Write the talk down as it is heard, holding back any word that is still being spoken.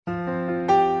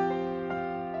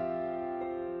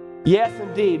Yes,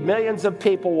 indeed, millions of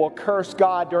people will curse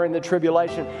God during the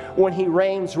tribulation when He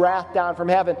rains wrath down from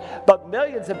heaven. But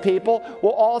millions of people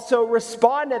will also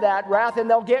respond to that wrath, and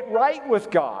they'll get right with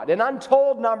God. An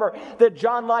untold number that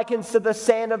John likens to the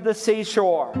sand of the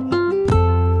seashore.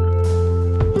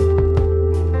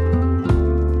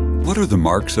 What are the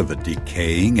marks of a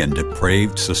decaying and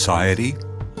depraved society?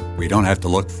 We don't have to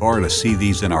look far to see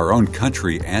these in our own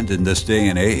country and in this day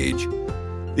and age.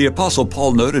 The Apostle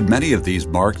Paul noted many of these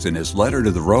marks in his letter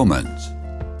to the Romans.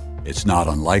 It's not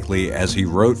unlikely, as he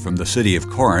wrote from the city of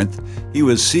Corinth, he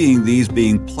was seeing these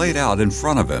being played out in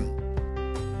front of him.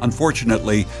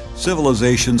 Unfortunately,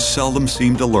 civilizations seldom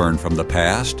seem to learn from the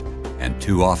past and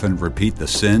too often repeat the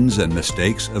sins and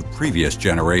mistakes of previous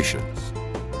generations.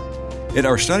 In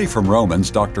our study from Romans,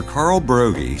 Dr. Carl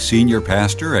Broggi, senior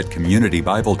pastor at Community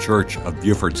Bible Church of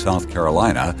Beaufort, South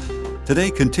Carolina,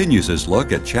 today continues his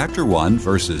look at chapter 1,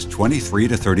 verses 23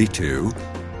 to 32,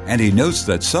 and he notes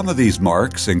that some of these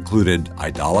marks included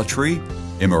idolatry,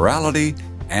 immorality,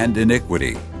 and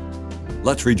iniquity.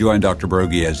 Let's rejoin Dr.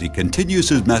 Broggi as he continues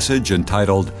his message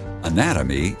entitled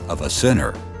Anatomy of a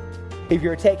Sinner. If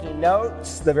you're taking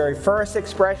notes, the very first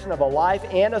expression of a life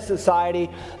and a society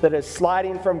that is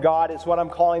sliding from God is what I'm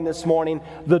calling this morning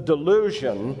the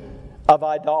delusion of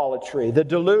idolatry. The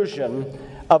delusion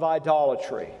of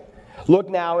idolatry. Look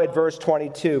now at verse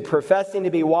 22. Professing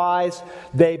to be wise,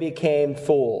 they became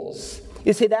fools.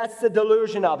 You see, that's the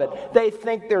delusion of it. They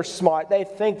think they're smart. They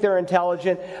think they're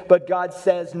intelligent. But God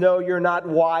says, no, you're not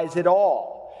wise at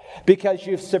all. Because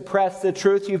you've suppressed the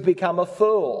truth, you've become a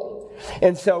fool.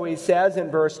 And so he says in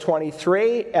verse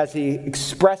 23, as he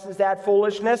expresses that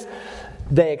foolishness,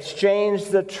 they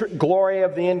exchanged the glory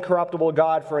of the incorruptible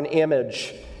God for an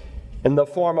image in the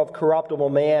form of corruptible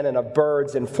man and of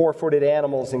birds and four-footed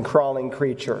animals and crawling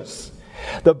creatures.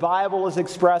 The Bible is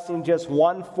expressing just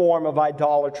one form of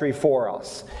idolatry for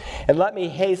us. And let me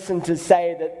hasten to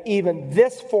say that even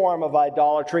this form of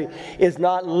idolatry is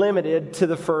not limited to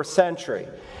the first century.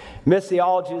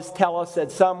 Missiologists tell us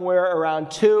that somewhere around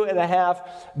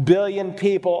 2.5 billion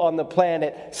people on the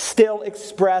planet still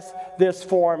express this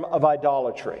form of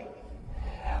idolatry.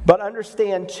 But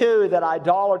understand, too, that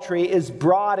idolatry is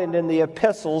broadened in the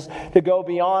epistles to go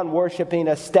beyond worshiping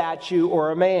a statue or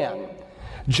a man.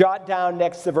 Jot down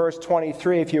next to verse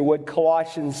 23, if you would,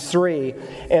 Colossians 3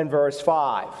 and verse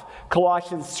 5.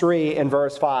 Colossians 3 and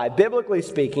verse 5. Biblically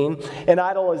speaking, an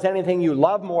idol is anything you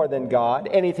love more than God,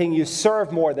 anything you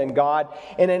serve more than God,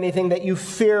 and anything that you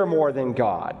fear more than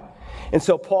God. And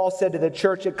so Paul said to the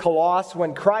church at Colossus,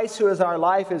 when Christ, who is our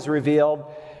life, is revealed,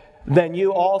 then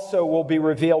you also will be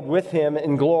revealed with him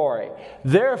in glory.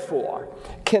 Therefore,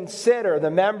 consider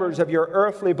the members of your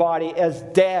earthly body as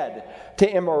dead to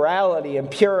immorality,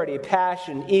 impurity,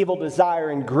 passion, evil desire,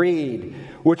 and greed,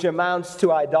 which amounts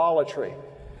to idolatry.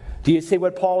 Do you see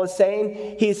what Paul is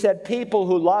saying? He said people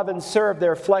who love and serve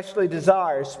their fleshly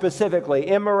desires, specifically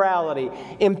immorality,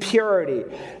 impurity,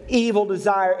 evil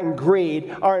desire, and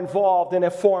greed, are involved in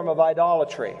a form of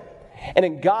idolatry. And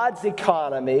in God's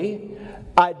economy,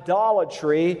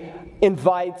 idolatry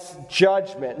invites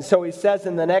judgment. And so he says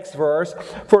in the next verse,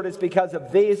 for it is because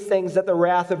of these things that the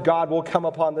wrath of God will come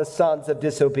upon the sons of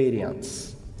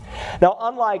disobedience. Now,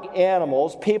 unlike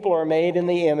animals, people are made in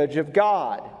the image of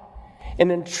God.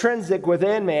 And intrinsic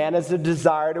within man is a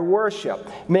desire to worship.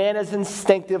 Man is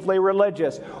instinctively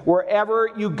religious. Wherever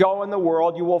you go in the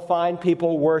world, you will find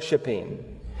people worshiping.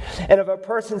 And if a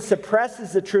person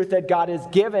suppresses the truth that God has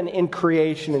given in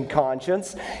creation and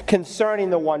conscience concerning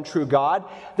the one true God,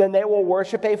 then they will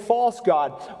worship a false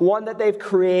God, one that they've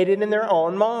created in their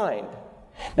own mind.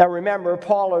 Now remember,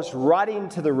 Paul is writing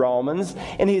to the Romans,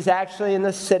 and he's actually in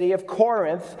the city of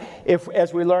Corinth.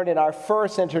 As we learned in our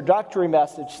first introductory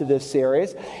message to this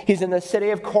series, he's in the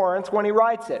city of Corinth when he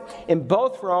writes it. In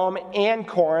both Rome and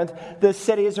Corinth, the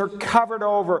cities are covered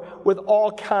over with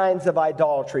all kinds of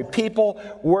idolatry. People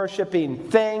worshiping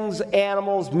things,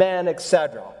 animals, men,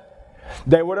 etc.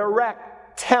 They would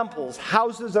erect temples,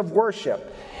 houses of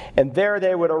worship. And there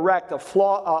they would erect a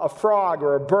frog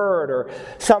or a bird or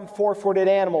some four-footed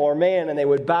animal or man, and they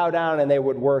would bow down and they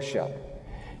would worship.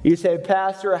 You say,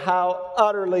 Pastor, how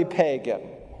utterly pagan.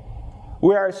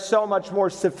 We are so much more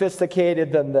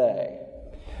sophisticated than they.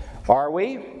 Are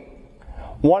we?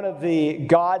 One of the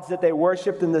gods that they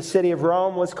worshipped in the city of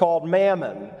Rome was called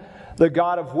Mammon, the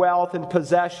god of wealth and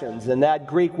possessions. And that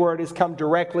Greek word has come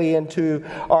directly into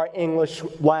our English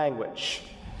language.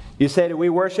 You say, do we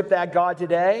worship that God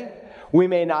today? We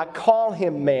may not call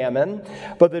him mammon,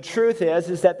 but the truth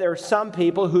is that there are some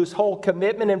people whose whole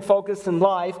commitment and focus in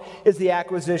life is the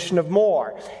acquisition of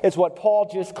more. It's what Paul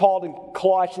just called in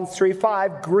Colossians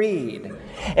 3:5 greed.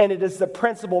 And it is the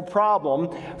principal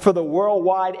problem for the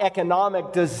worldwide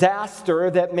economic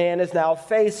disaster that man is now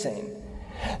facing.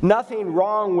 Nothing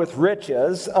wrong with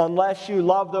riches unless you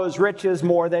love those riches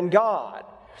more than God.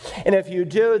 And if you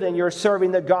do, then you're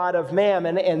serving the god of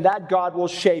mammon, and that god will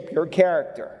shape your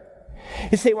character.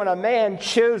 You see, when a man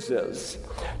chooses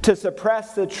to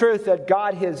suppress the truth that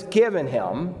God has given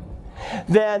him,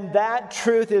 then that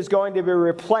truth is going to be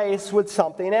replaced with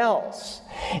something else.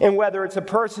 And whether it's a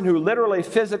person who literally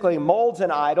physically molds an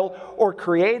idol or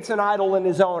creates an idol in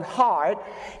his own heart,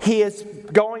 he is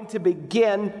going to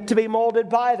begin to be molded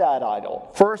by that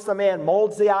idol. First the man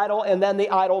molds the idol, and then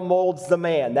the idol molds the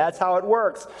man. That's how it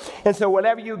works. And so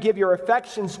whatever you give your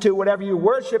affections to, whatever you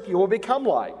worship, you will become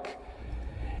like.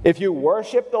 If you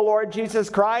worship the Lord Jesus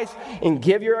Christ and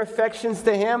give your affections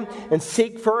to him and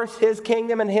seek first his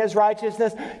kingdom and his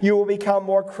righteousness, you will become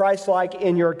more Christ-like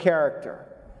in your character.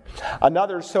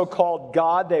 Another so-called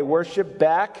god they worshiped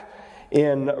back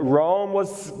in Rome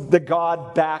was the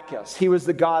god Bacchus. He was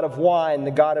the god of wine, the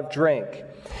god of drink.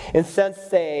 And since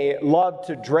they loved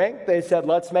to drink, they said,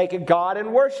 let's make a god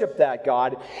and worship that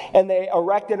god. And they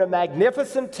erected a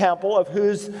magnificent temple of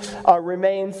whose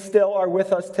remains still are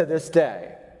with us to this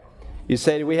day. You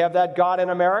say, do we have that God in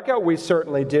America? We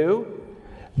certainly do.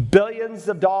 Billions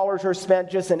of dollars are spent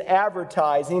just in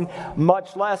advertising,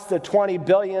 much less the 20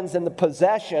 billions in the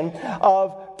possession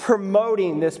of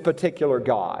promoting this particular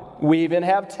God. We even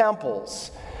have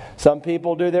temples. Some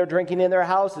people do their drinking in their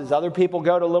houses. Other people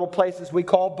go to little places we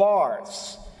call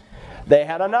bars. They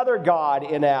had another god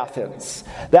in Athens.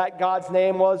 That god's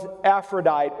name was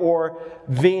Aphrodite, or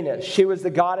Venus. She was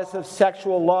the goddess of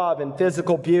sexual love and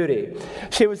physical beauty.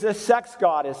 She was a sex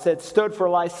goddess that stood for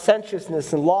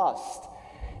licentiousness and lust.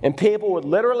 And people would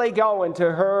literally go into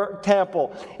her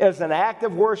temple as an act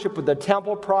of worship with the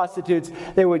temple prostitutes.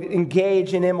 They would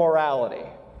engage in immorality.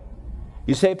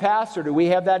 You say, Pastor, do we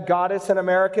have that goddess in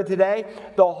America today?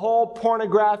 The whole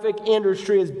pornographic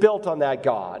industry is built on that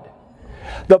god.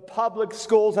 The public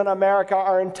schools in America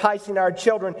are enticing our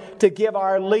children to give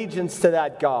our allegiance to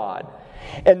that god.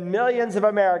 And millions of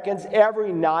Americans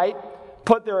every night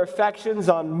put their affections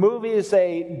on movies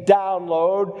they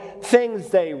download, things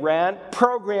they rent,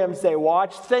 programs they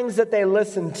watch, things that they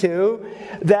listen to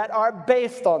that are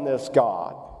based on this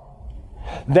god.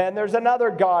 Then there's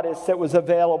another goddess that was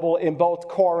available in both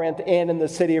Corinth and in the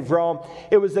city of Rome.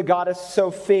 It was the goddess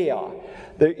Sophia.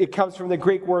 It comes from the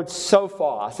Greek word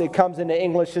sophos. It comes into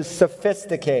English as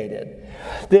sophisticated.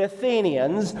 The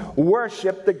Athenians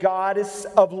worshiped the goddess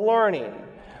of learning,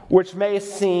 which may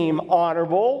seem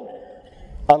honorable,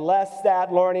 unless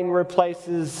that learning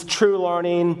replaces true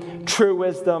learning, true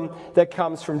wisdom that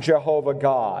comes from Jehovah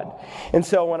God. And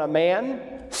so when a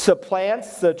man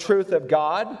supplants the truth of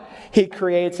God, he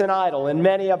creates an idol. And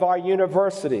many of our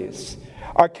universities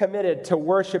are committed to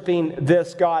worshiping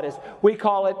this goddess. We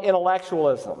call it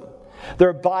intellectualism.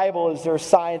 Their Bible is their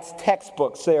science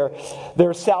textbooks.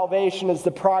 Their salvation is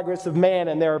the progress of man,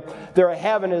 and their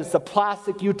heaven is the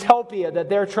plastic utopia that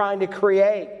they're trying to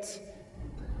create.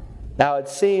 Now, it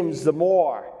seems the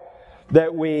more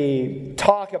that we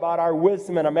talk about our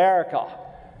wisdom in America,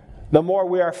 the more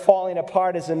we are falling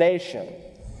apart as a nation.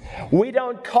 We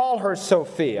don't call her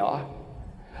Sophia,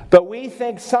 but we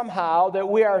think somehow that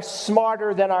we are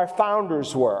smarter than our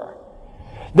founders were.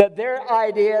 That their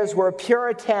ideas were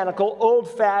puritanical,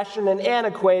 old-fashioned, and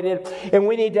antiquated, and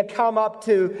we need to come up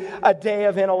to a day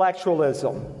of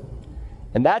intellectualism.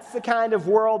 And that's the kind of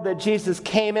world that Jesus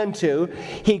came into.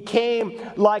 He came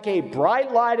like a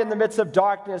bright light in the midst of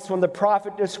darkness when the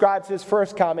prophet describes his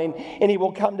first coming, and he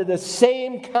will come to the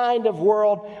same kind of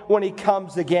world when he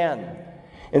comes again.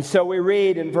 And so we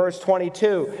read in verse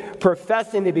 22,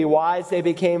 professing to be wise, they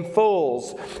became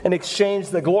fools and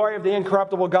exchanged the glory of the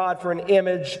incorruptible God for an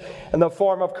image in the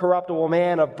form of corruptible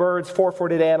man, of birds,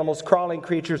 four-footed animals, crawling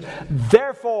creatures.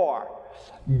 Therefore,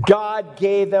 God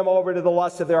gave them over to the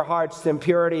lust of their hearts to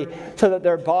impurity, so that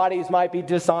their bodies might be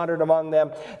dishonored among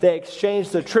them. They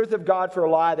exchanged the truth of God for a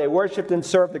lie. They worshipped and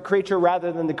served the creature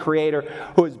rather than the Creator,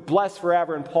 who is blessed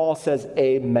forever. And Paul says,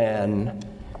 Amen.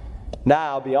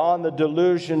 Now, beyond the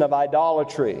delusion of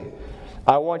idolatry,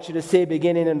 I want you to see,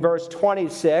 beginning in verse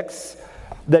 26,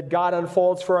 that God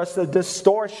unfolds for us the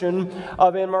distortion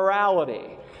of immorality.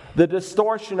 The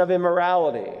distortion of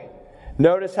immorality.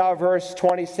 Notice how verse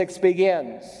 26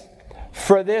 begins.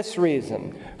 For this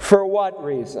reason. For what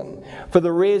reason? For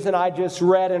the reason I just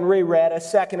read and reread a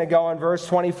second ago in verse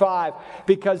 25.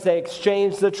 Because they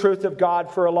exchanged the truth of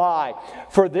God for a lie.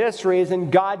 For this reason,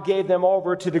 God gave them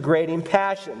over to degrading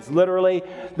passions. Literally,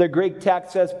 the Greek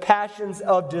text says passions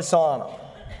of dishonor.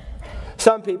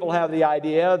 Some people have the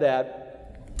idea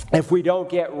that if we don't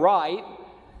get right,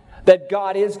 that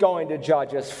God is going to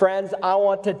judge us. Friends, I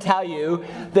want to tell you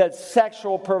that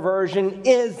sexual perversion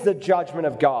is the judgment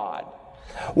of God.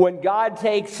 When God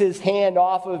takes his hand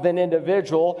off of an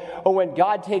individual, or when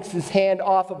God takes his hand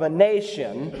off of a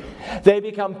nation, they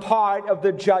become part of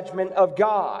the judgment of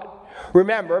God.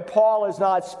 Remember, Paul is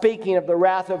not speaking of the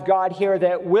wrath of God here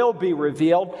that will be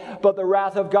revealed, but the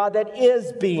wrath of God that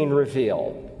is being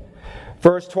revealed.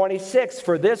 Verse 26,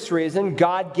 for this reason,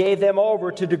 God gave them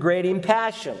over to degrading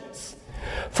passions.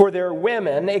 For their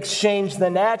women exchanged the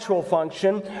natural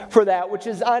function for that which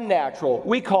is unnatural.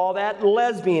 We call that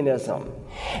lesbianism.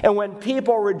 And when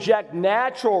people reject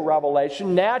natural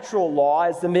revelation, natural law,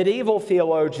 as the medieval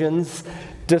theologians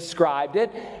described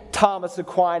it, Thomas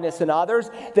Aquinas and others,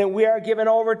 then we are given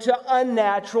over to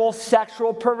unnatural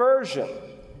sexual perversion.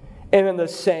 And in the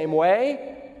same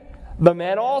way, the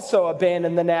men also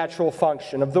abandoned the natural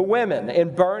function of the women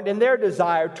and burned in their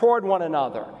desire toward one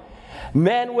another.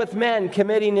 Men with men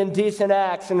committing indecent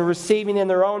acts and receiving in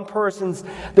their own persons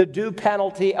the due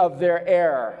penalty of their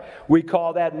error. We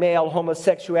call that male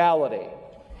homosexuality.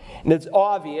 And it's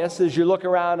obvious as you look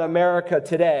around America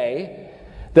today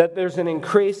that there's an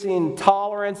increasing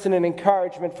tolerance and an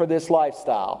encouragement for this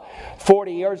lifestyle.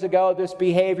 40 years ago, this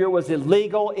behavior was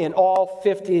illegal in all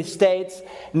 50 states.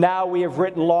 Now we have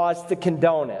written laws to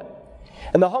condone it.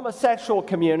 And the homosexual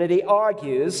community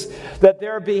argues that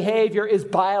their behavior is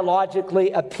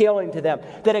biologically appealing to them,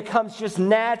 that it comes just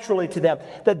naturally to them,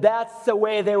 that that's the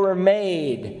way they were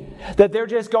made, that they're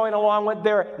just going along with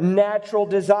their natural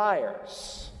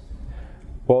desires.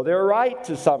 Well, they're right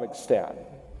to some extent.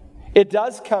 It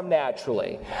does come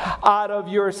naturally out of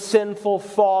your sinful,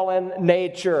 fallen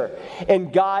nature.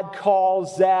 And God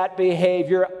calls that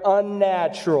behavior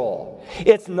unnatural.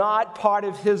 It's not part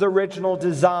of his original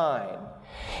design.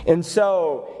 And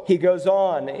so he goes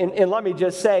on, and let me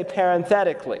just say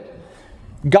parenthetically,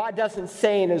 God doesn't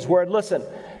say in his word, listen,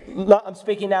 I'm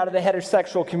speaking now to the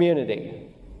heterosexual community.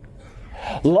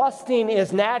 Lusting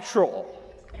is natural.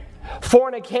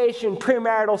 Fornication,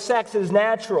 premarital sex is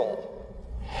natural.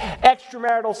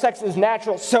 Extramarital sex is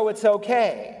natural, so it's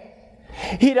okay.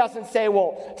 He doesn't say,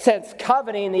 well, since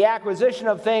coveting, the acquisition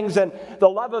of things and the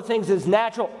love of things is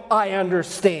natural, I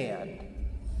understand.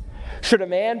 Should a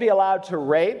man be allowed to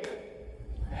rape,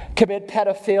 commit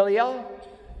pedophilia,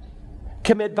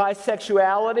 commit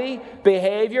bisexuality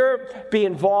behavior, be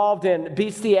involved in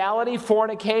bestiality,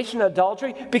 fornication,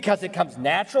 adultery, because it comes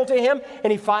natural to him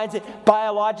and he finds it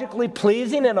biologically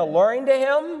pleasing and alluring to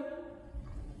him?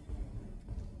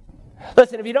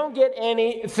 Listen, if you don't get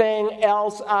anything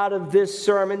else out of this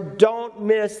sermon, don't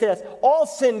miss this. All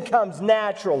sin comes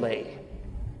naturally.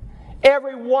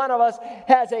 Every one of us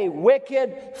has a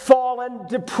wicked, fallen,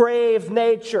 depraved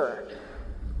nature.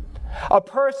 A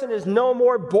person is no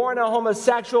more born a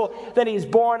homosexual than he's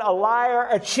born a liar,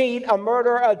 a cheat, a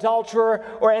murderer, adulterer,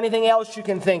 or anything else you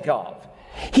can think of.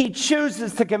 He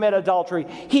chooses to commit adultery.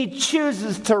 He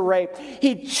chooses to rape.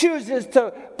 He chooses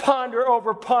to ponder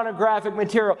over pornographic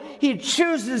material. He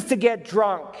chooses to get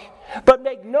drunk. But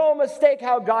make no mistake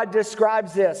how God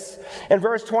describes this. In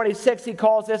verse 26, he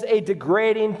calls this a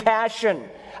degrading passion.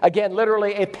 Again,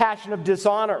 literally a passion of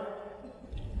dishonor.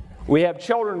 We have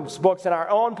children's books in our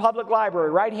own public library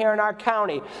right here in our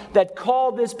county that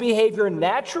call this behavior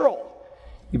natural.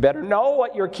 You better know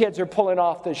what your kids are pulling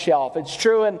off the shelf. It's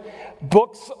true in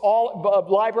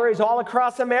libraries all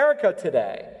across America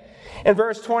today. In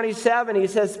verse 27, he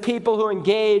says people who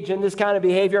engage in this kind of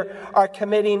behavior are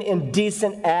committing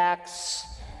indecent acts.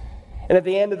 And at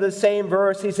the end of the same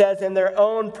verse, he says, in their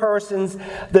own persons,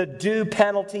 the due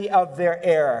penalty of their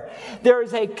error. There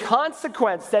is a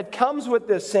consequence that comes with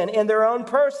this sin in their own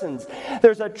persons.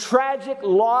 There's a tragic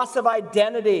loss of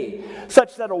identity,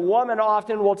 such that a woman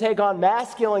often will take on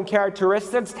masculine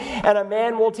characteristics and a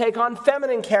man will take on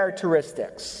feminine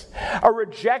characteristics. A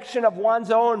rejection of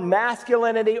one's own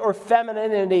masculinity or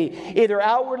femininity, either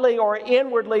outwardly or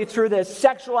inwardly through the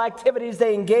sexual activities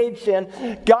they engaged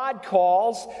in, God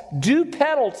calls due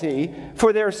penalty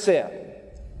for their sin.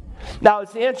 Now,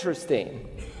 it's interesting.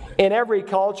 In every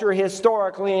culture,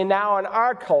 historically, and now in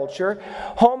our culture,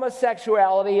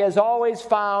 homosexuality has always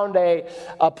found a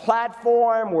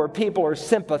platform where people are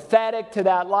sympathetic to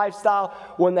that lifestyle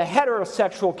when the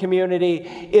heterosexual community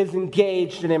is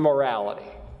engaged in immorality.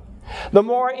 The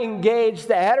more engaged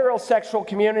the heterosexual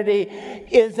community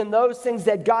is in those things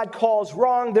that God calls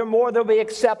wrong, the more there'll be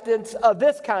acceptance of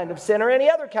this kind of sin or any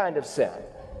other kind of sin.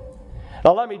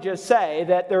 Now, let me just say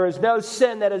that there is no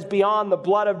sin that is beyond the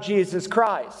blood of Jesus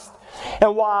Christ.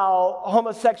 And while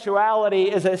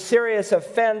homosexuality is a serious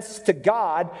offense to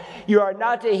God, you are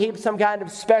not to heap some kind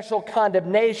of special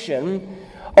condemnation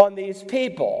on these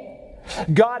people.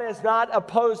 God is not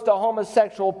opposed to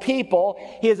homosexual people.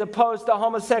 He is opposed to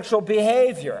homosexual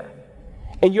behavior.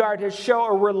 And you are to show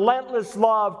a relentless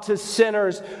love to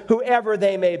sinners, whoever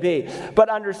they may be. But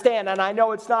understand, and I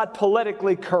know it's not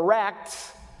politically correct,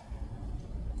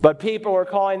 but people are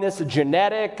calling this a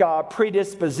genetic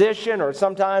predisposition, or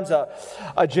sometimes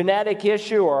a genetic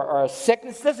issue or a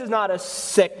sickness. This is not a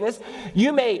sickness.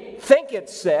 You may think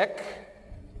it's sick.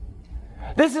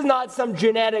 This is not some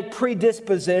genetic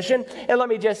predisposition. And let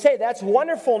me just say, that's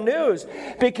wonderful news,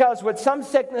 because with some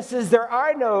sicknesses there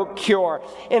are no cure.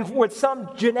 And with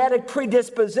some genetic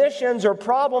predispositions or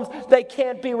problems, they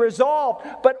can't be resolved.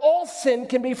 But all sin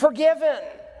can be forgiven.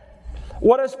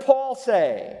 What does Paul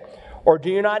say? Or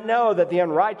do you not know that the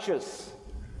unrighteous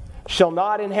shall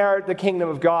not inherit the kingdom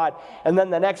of God? And then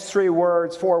the next 4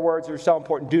 words are so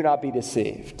important. Do not be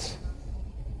deceived.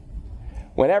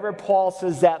 Whenever Paul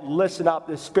says that, listen up.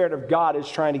 The Spirit of God is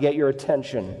trying to get your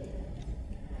attention.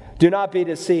 Do not be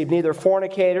deceived. Neither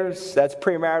fornicators, that's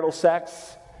premarital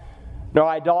sex, nor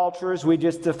idolaters, we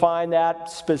just define that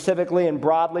specifically and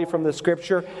broadly from the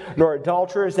Scripture, nor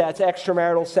adulterers, that's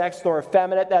extramarital sex, nor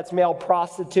effeminate, that's male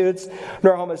prostitutes,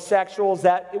 nor homosexuals,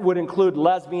 that would include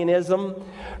lesbianism,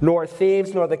 nor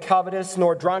thieves, nor the covetous,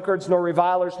 nor drunkards, nor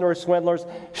revilers, nor swindlers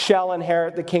shall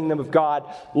inherit the kingdom of God.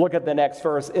 Look at the next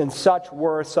verse. And such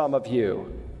were some of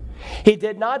you. He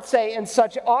did not say, and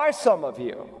such are some of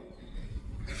you,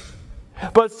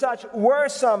 but such were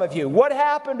some of you. What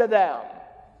happened to them?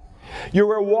 You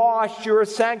were washed, you were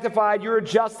sanctified, you were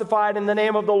justified in the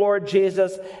name of the Lord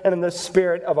Jesus and in the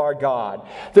Spirit of our God.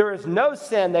 There is no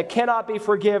sin that cannot be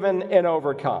forgiven and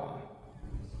overcome.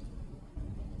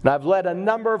 And I've led a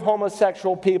number of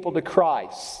homosexual people to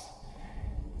Christ.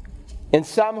 And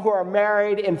some who are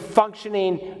married and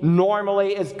functioning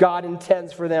normally as God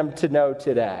intends for them to know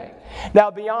today. Now,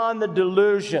 beyond the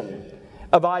delusion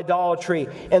of idolatry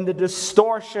and the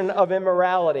distortion of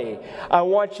immorality, I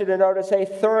want you to notice a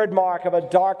third mark of a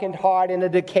darkened heart in a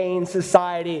decaying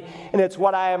society, and it's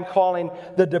what I am calling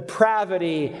the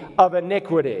depravity of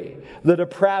iniquity. The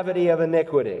depravity of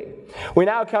iniquity. We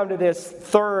now come to this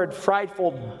third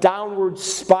frightful downward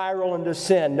spiral into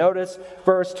sin. Notice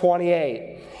verse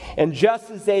 28. And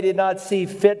just as they did not see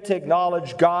fit to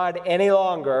acknowledge God any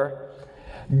longer,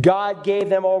 God gave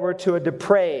them over to a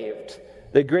depraved,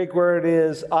 the Greek word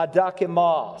is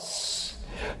adokimos,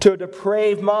 to a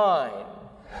depraved mind,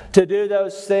 to do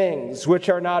those things which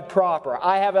are not proper.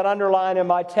 I have it underlined in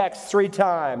my text 3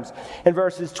 times in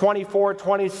verses 24,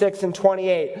 26, and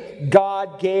 28.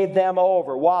 God gave them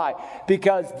over. Why?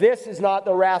 Because this is not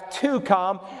the wrath to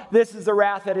come. This is the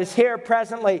wrath that is here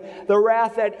presently, the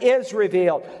wrath that is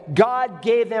revealed. God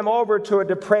gave them over to a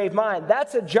depraved mind.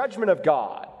 That's a judgment of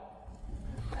God.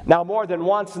 Now, more than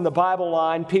once in the Bible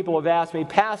line, people have asked me,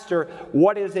 Pastor,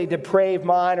 what is a depraved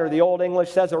mind? Or the Old English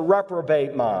says a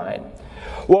reprobate mind.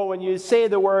 Well, when you say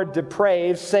the word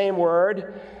depraved, same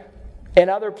word, in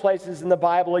other places in the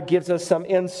Bible, it gives us some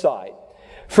insight.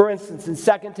 For instance, in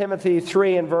 2 Timothy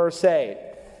 3 and verse 8,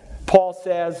 Paul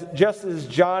says, just as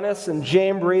Jannes and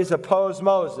Jambres opposed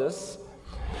Moses,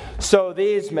 so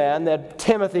these men that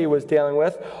Timothy was dealing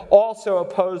with also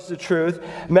opposed the truth,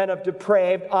 men of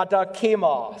depraved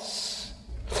adokimos,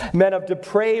 men of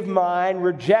depraved mind,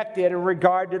 rejected in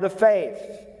regard to the faith.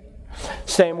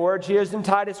 Same words used in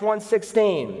Titus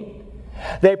 1:16.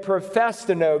 They profess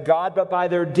to know God, but by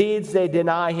their deeds they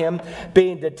deny Him,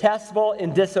 being detestable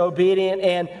and disobedient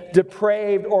and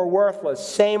depraved or worthless.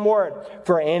 Same word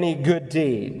for any good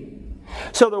deed.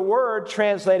 So the word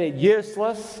translated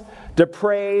useless,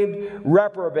 depraved,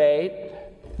 reprobate,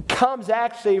 comes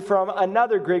actually from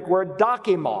another Greek word,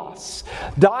 dokimos.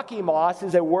 Dokimos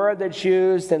is a word that's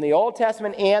used in the Old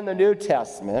Testament and the New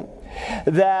Testament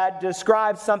that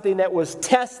describes something that was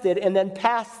tested and then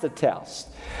passed the test.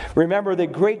 Remember the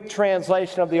Greek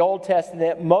translation of the Old Testament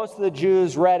that most of the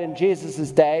Jews read in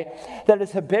Jesus' day, that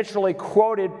is habitually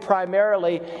quoted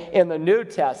primarily in the New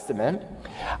Testament.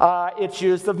 It's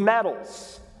used of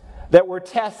metals that were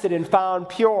tested and found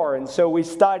pure. And so we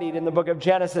studied in the book of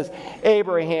Genesis,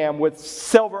 Abraham with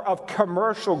silver of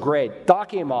commercial grade,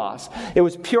 dokimos. It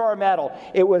was pure metal.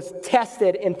 It was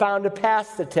tested and found to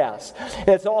pass the test. And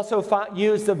it's also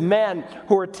used of men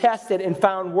who were tested and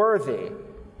found worthy.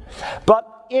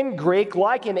 But in Greek,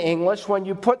 like in English, when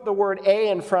you put the word a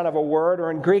in front of a word, or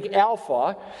in Greek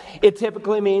alpha, it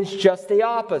typically means just the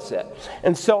opposite.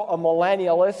 And so a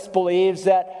millennialist believes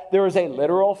that there is a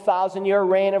literal 1,000-year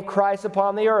reign of Christ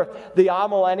upon the earth. The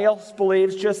amillennialist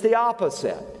believes just the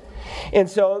opposite. And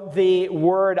so the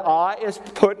word "a" is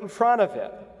put in front of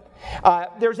it.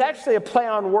 There's actually a play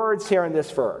on words here in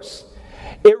this verse.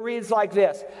 It reads like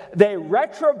this: they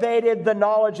reprobated the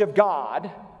knowledge of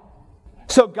God,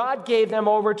 so God gave them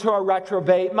over to a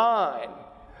reprobate mind.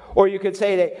 Or you could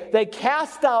say they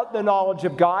cast out the knowledge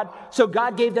of God, so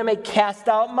God gave them a cast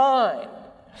out mind.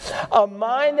 A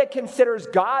mind that considers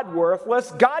God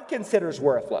worthless, God considers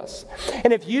worthless.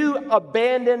 And if you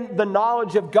abandon the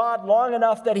knowledge of God long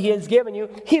enough that He has given you,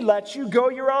 He lets you go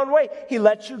your own way. He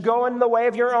lets you go in the way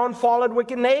of your own fallen,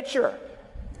 wicked nature.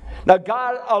 Now,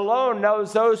 God alone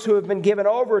knows those who have been given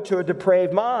over to a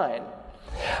depraved mind.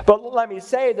 But let me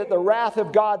say that the wrath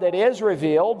of God that is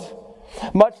revealed,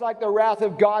 much like the wrath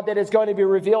of God that is going to be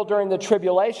revealed during the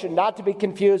tribulation, not to be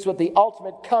confused with the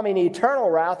ultimate coming eternal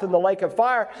wrath in the lake of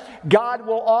fire, God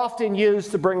will often use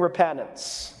to bring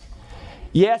repentance.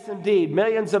 Yes, indeed,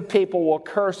 millions of people will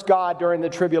curse God during the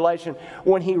tribulation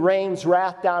when He rains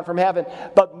wrath down from heaven.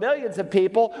 But millions of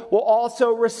people will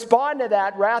also respond to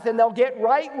that wrath, and they'll get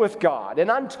right with God. An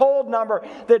untold number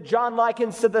that John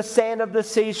likens to the sand of the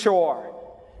seashore.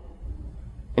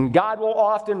 And God will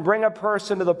often bring a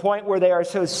person to the point where they are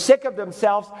so sick of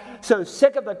themselves, so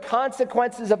sick of the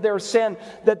consequences of their sin,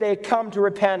 that they come to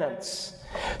repentance.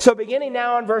 So beginning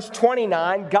now in verse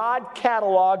 29, God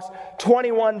catalogs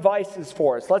 21 vices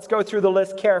for us. Let's go through the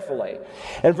list carefully.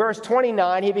 In verse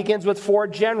 29, He begins with 4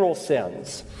 general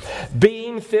sins.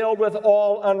 Being filled with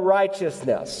all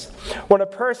unrighteousness. When a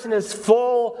person is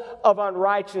full of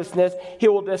unrighteousness, he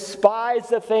will despise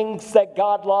the things that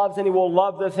God loves, and he will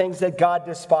love the things that God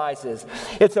despises.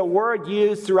 It's a word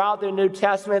used throughout the New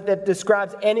Testament that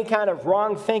describes any kind of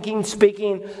wrong thinking,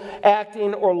 speaking,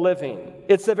 acting, or living.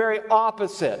 It's the very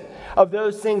opposite of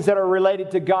those things that are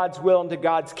related to God's will and to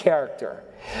God's character.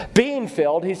 Being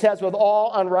filled, he says, with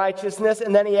all unrighteousness,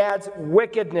 and then he adds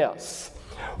wickedness.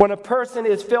 When a person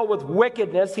is filled with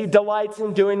wickedness, he delights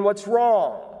in doing what's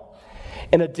wrong.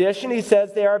 In addition, he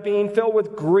says they are being filled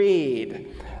with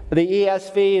greed. The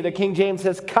ESV, the King James,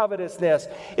 says covetousness.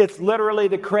 It's literally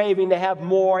the craving to have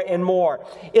more and more.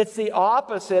 It's the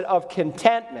opposite of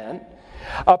contentment.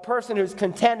 A person who's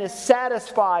content is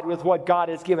satisfied with what God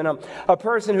has given him. A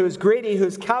person who's greedy,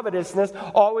 who's covetousness,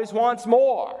 always wants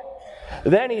more.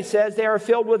 Then he says they are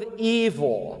filled with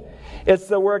evil. It's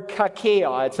the word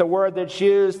kakia. It's a word that's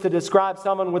used to describe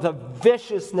someone with a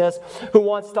viciousness who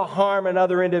wants to harm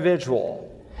another individual.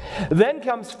 Then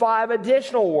comes 5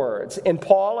 additional words. And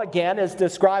Paul, again, is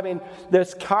describing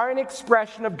this current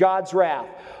expression of God's wrath,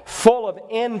 full of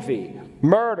envy,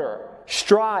 murder,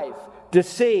 strife,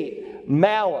 deceit,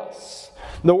 malice.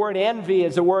 The word envy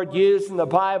is a word used in the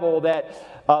Bible that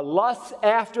lusts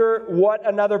after what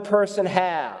another person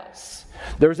has.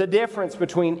 There's a difference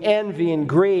between envy and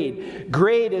greed.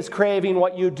 Greed is craving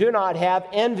what you do not have.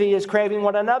 Envy is craving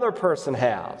what another person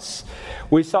has.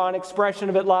 We saw an expression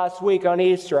of it last week on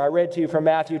Easter. I read to you from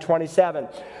Matthew 27.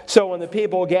 So when the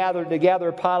people gathered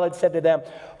together, Pilate said to them,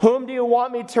 "Whom do you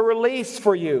want me to release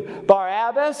for you,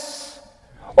 Barabbas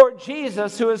or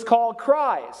Jesus, who is called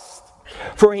Christ?"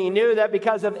 For he knew that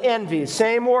because of envy,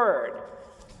 same word,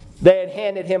 they had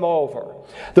handed him over.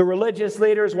 The religious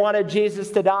leaders wanted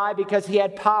Jesus to die because he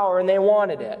had power and they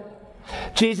wanted it.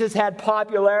 Jesus had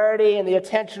popularity and the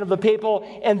attention of the people,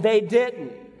 and they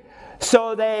didn't.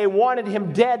 So they wanted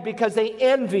him dead because they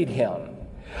envied him.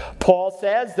 Paul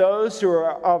says those who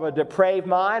are of a depraved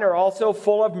mind are also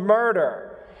full of murder.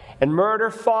 And murder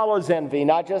follows envy,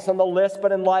 not just on the list,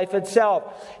 but in life itself.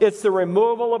 It's the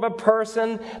removal of a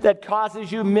person that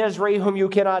causes you misery whom you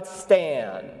cannot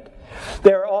stand.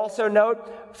 They're also,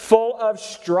 note, full of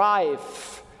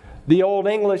strife. The Old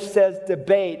English says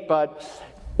debate, but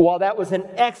while that was an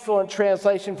excellent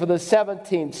translation for the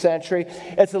 17th century,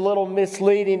 it's a little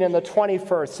misleading in the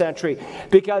 21st century,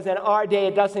 because in our day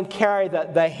it doesn't carry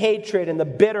the hatred and the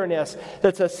bitterness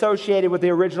that's associated with the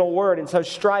original word, and so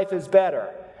strife is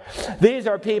better. These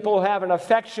are people who have an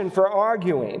affection for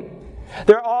arguing.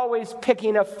 They're always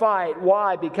picking a fight.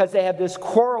 Why? Because they have this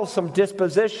quarrelsome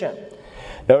disposition.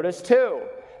 Notice, too,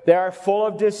 they are full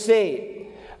of deceit.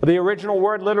 The original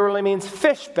word literally means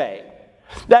fish bait.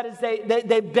 That is,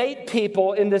 they bait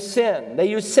people into sin. They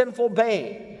use sinful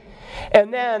bait.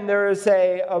 And then there is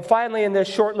finally in this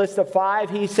short list of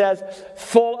 5, he says,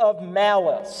 full of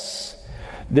malice.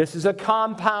 This is a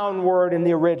compound word in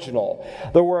the original.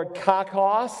 The word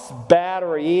kakos, bad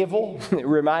or evil. It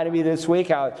reminded me this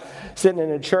week, I was sitting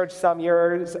in a church some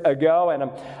years ago, and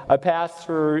a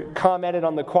pastor commented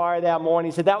on the choir that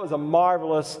morning. He said, that was a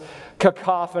marvelous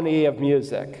cacophony of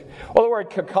music. Well, the word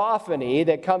cacophony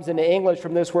that comes into English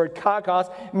from this word kakos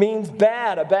means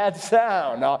bad, a bad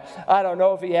sound. Now, I don't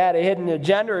know if he had a hidden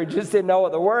agenda or he just didn't know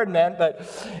what the word meant, but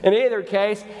in either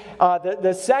case,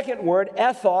 the second word,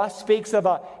 ethos, speaks of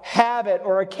a habit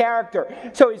or a character.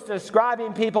 So he's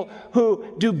describing people who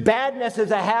do badness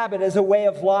as a habit, as a way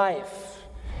of life.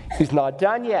 He's not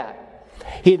done yet.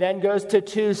 He then goes to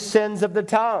 2 sins of the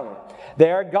tongue.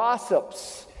 They are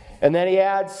gossips. And then he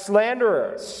adds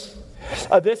slanderers.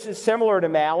 This is similar to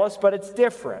malice, but it's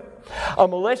different. A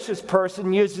malicious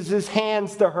person uses his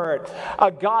hands to hurt.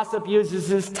 A gossip uses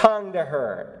his tongue to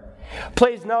hurt.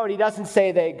 Please note, he doesn't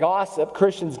say they gossip,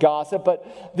 Christians gossip,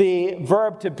 but the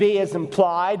verb to be is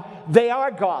implied. They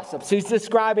are gossips. He's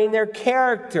describing their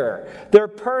character, their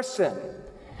person.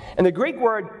 And the Greek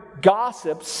word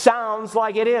gossip sounds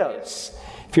like it is.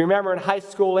 If you remember in high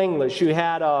school English, you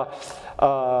had a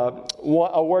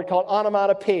word called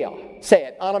onomatopoeia. Say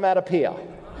it, onomatopoeia.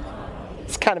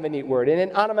 It's kind of a neat word. And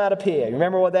an onomatopoeia, you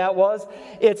remember what that was?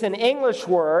 It's an English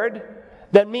word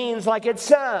that means like it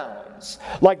sounds,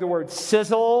 like the word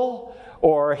sizzle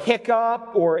or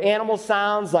hiccup or animal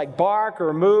sounds like bark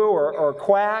or moo or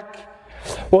quack.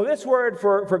 Well, this word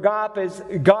for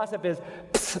gossip is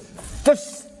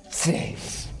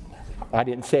pseustace. I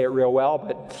didn't say it real well,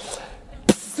 but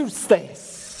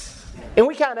pseustace. And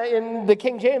we kind of, in the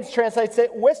King James, translates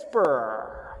it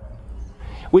whisperer.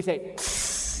 We say,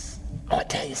 psst, I want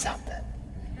to tell you something.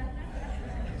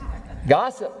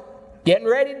 Gossip. Getting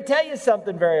ready to tell you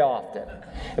something very often.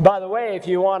 And by the way, if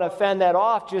you want to fend that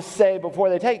off, just say before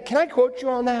they tell you, can I quote you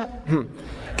on that? Can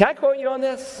I quote you on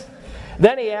this?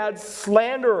 Then he adds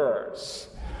slanderers.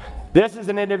 This is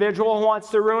an individual who wants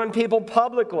to ruin people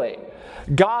publicly.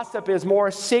 Gossip is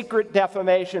more secret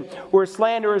defamation, where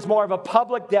slander is more of a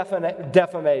public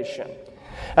defamation.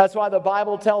 That's why the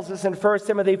Bible tells us in 1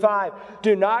 Timothy 5,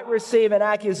 do not receive an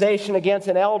accusation against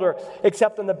an elder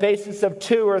except on the basis of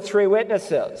 2 or 3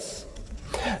 witnesses.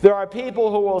 There are people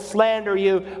who will slander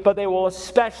you, but they will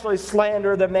especially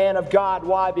slander the man of God.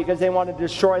 Why? Because they want to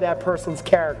destroy that person's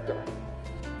character.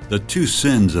 The 2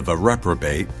 sins of a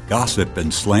reprobate, gossip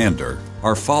and slander,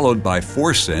 are followed by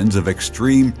 4 sins of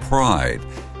extreme pride,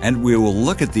 and we will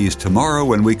look at these tomorrow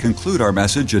when we conclude our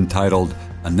message entitled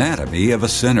Anatomy of a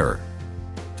Sinner.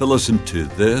 To listen to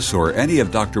this or any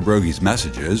of Dr. Broggi's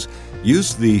messages,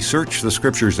 use the Search the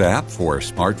Scriptures app for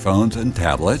smartphones and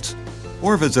tablets,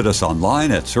 or visit us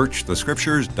online at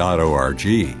searchthescriptures.org.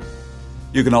 You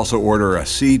can also order a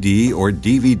CD or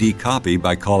DVD copy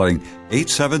by calling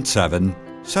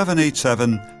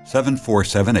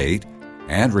 877-787-7478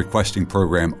 and requesting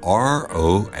program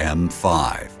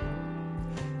ROM5.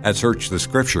 At Search the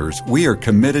Scriptures, we are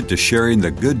committed to sharing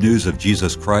the good news of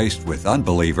Jesus Christ with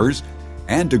unbelievers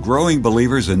and to growing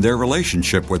believers in their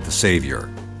relationship with the Savior.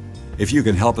 If you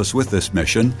can help us with this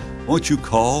mission, won't you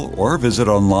call or visit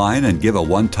online and give a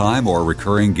one-time or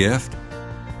recurring gift?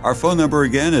 Our phone number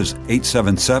again is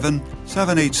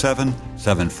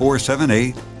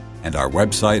 877-787-7478, and our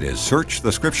website is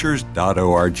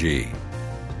searchthescriptures.org.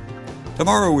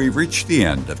 Tomorrow we reach the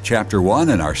end of Chapter 1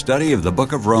 in our study of the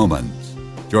book of Romans.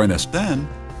 Join us then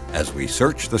as we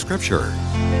search the Scriptures.